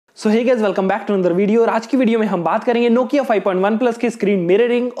So hey guys, welcome back to another video. और आज की वीडियो में हम बात करेंगे Nokia 5.1 प्लस के स्क्रीन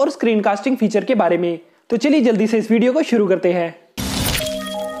मिररिंग और स्क्रीन कास्टिंग फीचर के बारे में। तो चलिए जल्दी से इस वीडियो को शुरू करते हैं।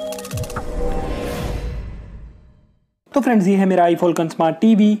 तो फ्रेंड्स, ये है मेरा Iffalcon स्मार्ट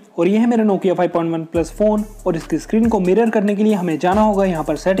टीवी और ये है मेरा Nokia 5.1 प्लस फोन। और इसकी स्क्रीन को मिरर करने के लिए हमें जाना होगा यहाँ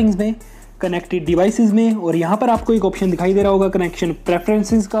पर सेटिंग्स में, कनेक्टेड डिवाइसेस में, और यहाँ पर आपको एक ऑप्शन दिखाई दे रहा होगा कनेक्शन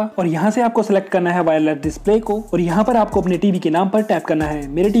प्रेफरेंसेस का। और यहाँ से आपको सेलेक्ट करना है वायरलेस डिस्प्ले को और यहाँ पर आपको अपने टीवी के नाम पर टैप करना है।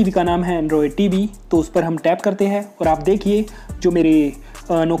 मेरे टीवी का नाम है एंड्रॉयड टीवी, तो उस पर हम टैप करते हैं और आप देखिए जो मेरे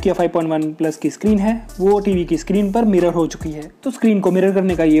Nokia 5.1 प्लस की स्क्रीन है वो टीवी की स्क्रीन पर मिरर हो चुकी है। तो स्क्रीन को मिरर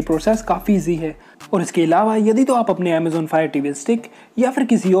करने का ये प्रोसेस काफ़ी ईजी है। और इसके अलावा यदि तो आप अपने Amazon Fire TV स्टिक या फिर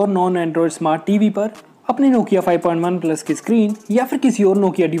किसी और नॉन एंड्रॉयड स्मार्ट टीवी पर अपने Nokia 5.1 प्लस की स्क्रीन या फिर किसी और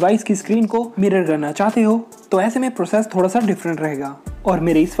Nokia डिवाइस की स्क्रीन को मिरर करना चाहते हो तो ऐसे में प्रोसेस थोड़ा सा डिफरेंट रहेगा। और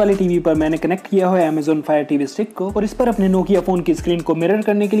मेरे इस वाले टीवी पर मैंने कनेक्ट किया हुआ है Amazon Fire TV स्टिक को और इस पर अपने Nokia फ़ोन की स्क्रीन को मिरर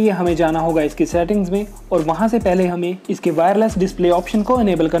करने के लिए हमें जाना होगा इसकी सेटिंग्स में और वहां से पहले हमें इसके वायरलेस डिस्प्ले ऑप्शन को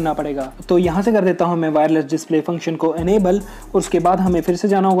इनेबल करना पड़ेगा। तो यहाँ से कर देता हूँ मैं वायरलेस डिस्प्ले फंक्शन को इनेबल और उसके बाद हमें फिर से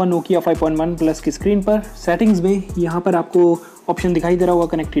जाना होगा Nokia 5.1 प्लस की स्क्रीन पर सेटिंग्स में। यहाँ पर आपको ऑप्शन दिखाई दे रहा होगा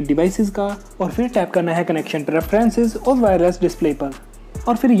कनेक्टेड डिवाइसेस का और फिर टैप करना है कनेक्शन प्रेफरेंसेस और वायरलेस डिस्प्ले पर।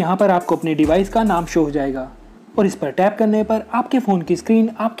 और फिर यहाँ पर आपको अपने डिवाइस का नाम शो हो जाएगा और इस पर टैप करने पर आपके फ़ोन की स्क्रीन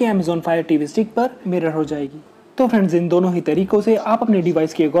आपके Amazon Fire TV स्टिक पर मिरर हो जाएगी। तो फ्रेंड्स, इन दोनों ही तरीकों से आप अपने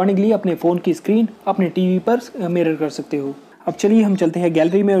डिवाइस के अकॉर्डिंगली अपने फ़ोन की स्क्रीन अपने टीवी पर मिरर कर सकते हो। अब चलिए हम चलते हैं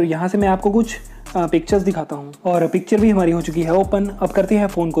गैलरी में और यहाँ से मैं आपको कुछ पिक्चर्स दिखाता हूँ। और पिक्चर भी हमारी हो चुकी है ओपन। अब करते हैं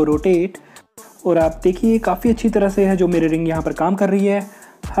फ़ोन को रोटेट और आप देखिए काफ़ी अच्छी तरह से है जो मिररिंग यहाँ पर काम कर रही है।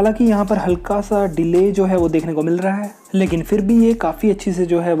 हालांकि यहाँ पर हल्का सा डिले जो है वो देखने को मिल रहा है, लेकिन फिर भी ये काफ़ी अच्छी से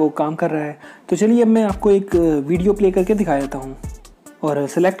जो है वो काम कर रहा है। तो चलिए अब मैं आपको एक वीडियो प्ले करके दिखा देता हूँ और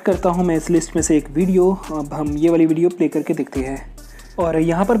सेलेक्ट करता हूँ मैं इस लिस्ट में से एक वीडियो। अब हम ये वाली वीडियो प्ले करके देखते हैं और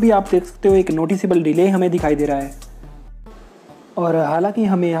यहाँ पर भी आप देख सकते हो एक नोटिसेबल डिले हमें दिखाई दे रहा है। और हालांकि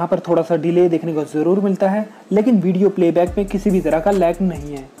हमें यहाँ पर थोड़ा सा डिले देखने को ज़रूर मिलता है, लेकिन वीडियो प्लेबैक में किसी भी तरह का लैग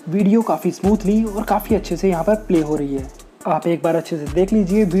नहीं है। वीडियो काफ़ी स्मूथली और काफ़ी अच्छे से यहाँ पर प्ले हो रही है। आप एक बार अच्छे से देख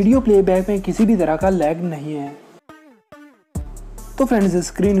लीजिए, वीडियो प्लेबैक में किसी भी तरह का लैग नहीं है। तो फ्रेंड्स,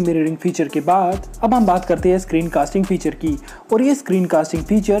 स्क्रीन मिररिंग फीचर के बाद अब हम बात करते हैं स्क्रीन कास्टिंग फीचर की। और ये स्क्रीन कास्टिंग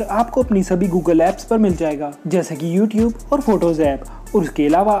फीचर आपको अपनी सभी गूगल ऐप्स पर मिल जाएगा, जैसे कि यूट्यूब और फोटोज़ ऐप। और उसके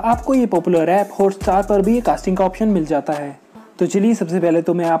अलावा आपको ये पॉपुलर ऐप हॉटस्टार पर भी ये कास्टिंग का ऑप्शन मिल जाता है। तो चलिए सबसे पहले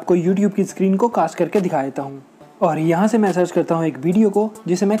तो मैं आपको यूट्यूब की स्क्रीन को कास्ट करके दिखा देता हूँ। और यहाँ से मैं सर्च करता हूँ एक वीडियो को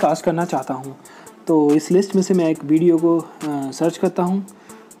जिसे मैं कास्ट करना चाहता हूँ। तो इस लिस्ट में से मैं एक वीडियो को सर्च करता हूँ,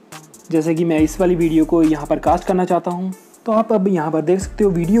 जैसे कि मैं इस वाली वीडियो को यहाँ पर कास्ट करना चाहता हूँ। तो आप अब यहाँ पर देख सकते हो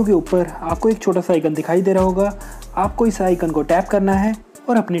वीडियो के ऊपर आपको एक छोटा सा आइकन दिखाई दे रहा होगा। आपको इस आइकन को टैप करना है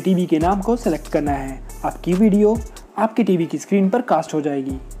और अपने टीवी के नाम को सेलेक्ट करना है। आपकी वीडियो आपके टीवी की स्क्रीन पर कास्ट हो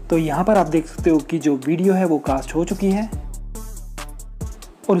जाएगी। तो यहाँ पर आप देख सकते हो कि जो वीडियो है वो कास्ट हो चुकी है।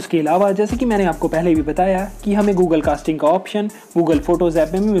 और उसके अलावा जैसे कि मैंने आपको पहले भी बताया कि हमें गूगल कास्टिंग का ऑप्शन गूगल फोटोज़ ऐप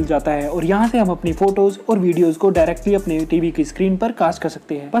में भी मिल जाता है और यहाँ से हम अपनी फ़ोटोज़ और वीडियोज़ को डायरेक्टली अपने टीवी की स्क्रीन पर कास्ट कर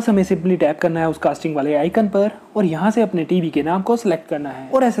सकते हैं। बस हमें सिंपली टैप करना है उस कास्टिंग वाले आइकन पर और यहाँ से अपने टीवी के नाम को सिलेक्ट करना है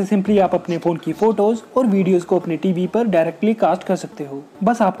और ऐसे सिंपली आप अपने फ़ोन की फ़ोटोज़ और वीडियोज़ को अपने टीवी पर डायरेक्टली कास्ट कर सकते हो।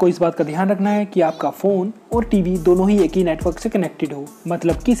 बस आपको इस बात का ध्यान रखना है कि आपका फ़ोन और टीवी दोनों ही एक ही नेटवर्क से कनेक्टेड हो,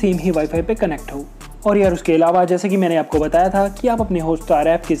 मतलब कि सेम ही वाईफाई पे कनेक्ट हो। और यार उसके अलावा जैसे कि मैंने आपको बताया था कि आप अपने हॉटस्टार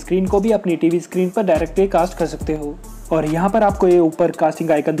ऐप की स्क्रीन को भी अपनी टीवी स्क्रीन पर डायरेक्टली कास्ट कर सकते हो। और यहाँ पर आपको ये ऊपर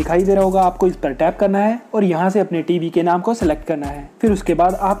कास्टिंग आइकन दिखाई दे रहा होगा, आपको इस पर टैप करना है और यहाँ से अपने टीवी के नाम को सेलेक्ट करना है। फिर उसके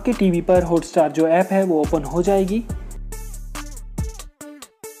बाद आपके टीवी पर हॉटस्टार जो ऐप है वो ओपन हो जाएगी।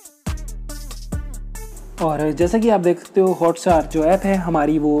 और जैसा कि आप देख सकते हो हॉटस्टार जो ऐप है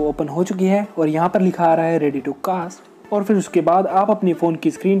हमारी वो ओपन हो चुकी है और यहाँ पर लिखा आ रहा है रेडी टू कास्ट। और फिर उसके बाद आप अपने फ़ोन की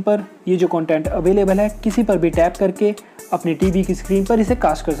स्क्रीन पर ये जो कंटेंट अवेलेबल है किसी पर भी टैप करके अपने टीवी की स्क्रीन पर इसे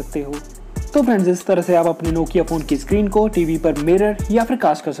कास्ट कर सकते हो। तो फ्रेंड्स, इस तरह से आप अपने नोकिया फ़ोन की स्क्रीन को टीवी पर मिरर या फिर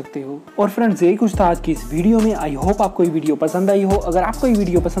कास्ट कर सकते हो। और फ्रेंड्स, यही कुछ था आज की इस वीडियो में। आई होप आपको ये वीडियो पसंद आई हो। अगर आपको ये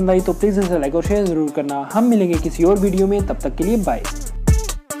वीडियो पसंद आई तो प्लीज़ इसे लाइक और शेयर ज़रूर करना। हम मिलेंगे किसी और वीडियो में, तब तक के लिए बाय।